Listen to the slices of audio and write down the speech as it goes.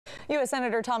U.S.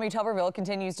 Senator Tommy Tuberville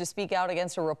continues to speak out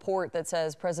against a report that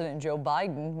says President Joe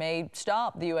Biden may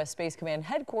stop the U.S. Space Command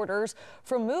headquarters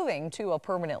from moving to a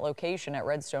permanent location at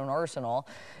Redstone Arsenal.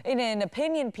 In an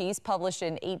opinion piece published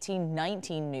in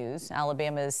 1819 News,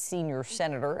 Alabama's senior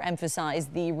senator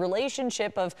emphasized the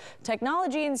relationship of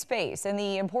technology and space and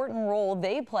the important role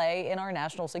they play in our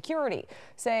national security,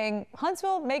 saying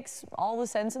Huntsville makes all the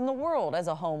sense in the world as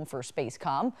a home for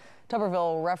Spacecom.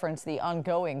 Tuberville referenced the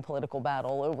ongoing political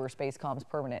battle over Spacecom's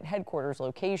permanent headquarters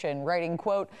location, writing,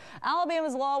 quote,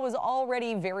 Alabama's law was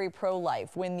already very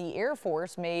pro-life when the Air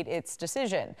Force made its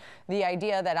decision. The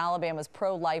idea that Alabama's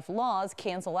pro-life laws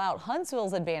cancel out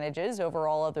Huntsville's advantages over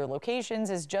all other locations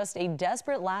is just a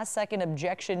desperate last-second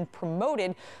objection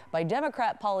promoted by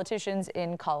Democrat politicians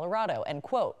in Colorado, end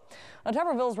quote. Now,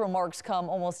 Tuberville's remarks come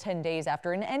almost 10 days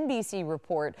after an NBC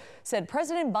report said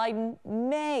President Biden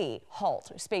may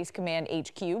halt Space Command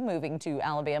HQ moving to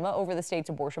Alabama over the state's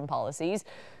abortion policies,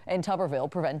 and Tuberville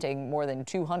preventing more than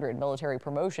 200 military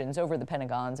promotions over the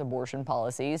Pentagon's abortion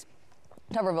policies.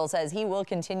 Tuberville says he will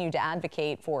continue to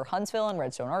advocate for Huntsville and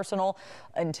Redstone Arsenal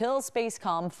until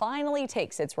Spacecom finally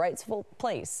takes its rightful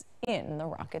place in the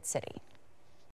Rocket City.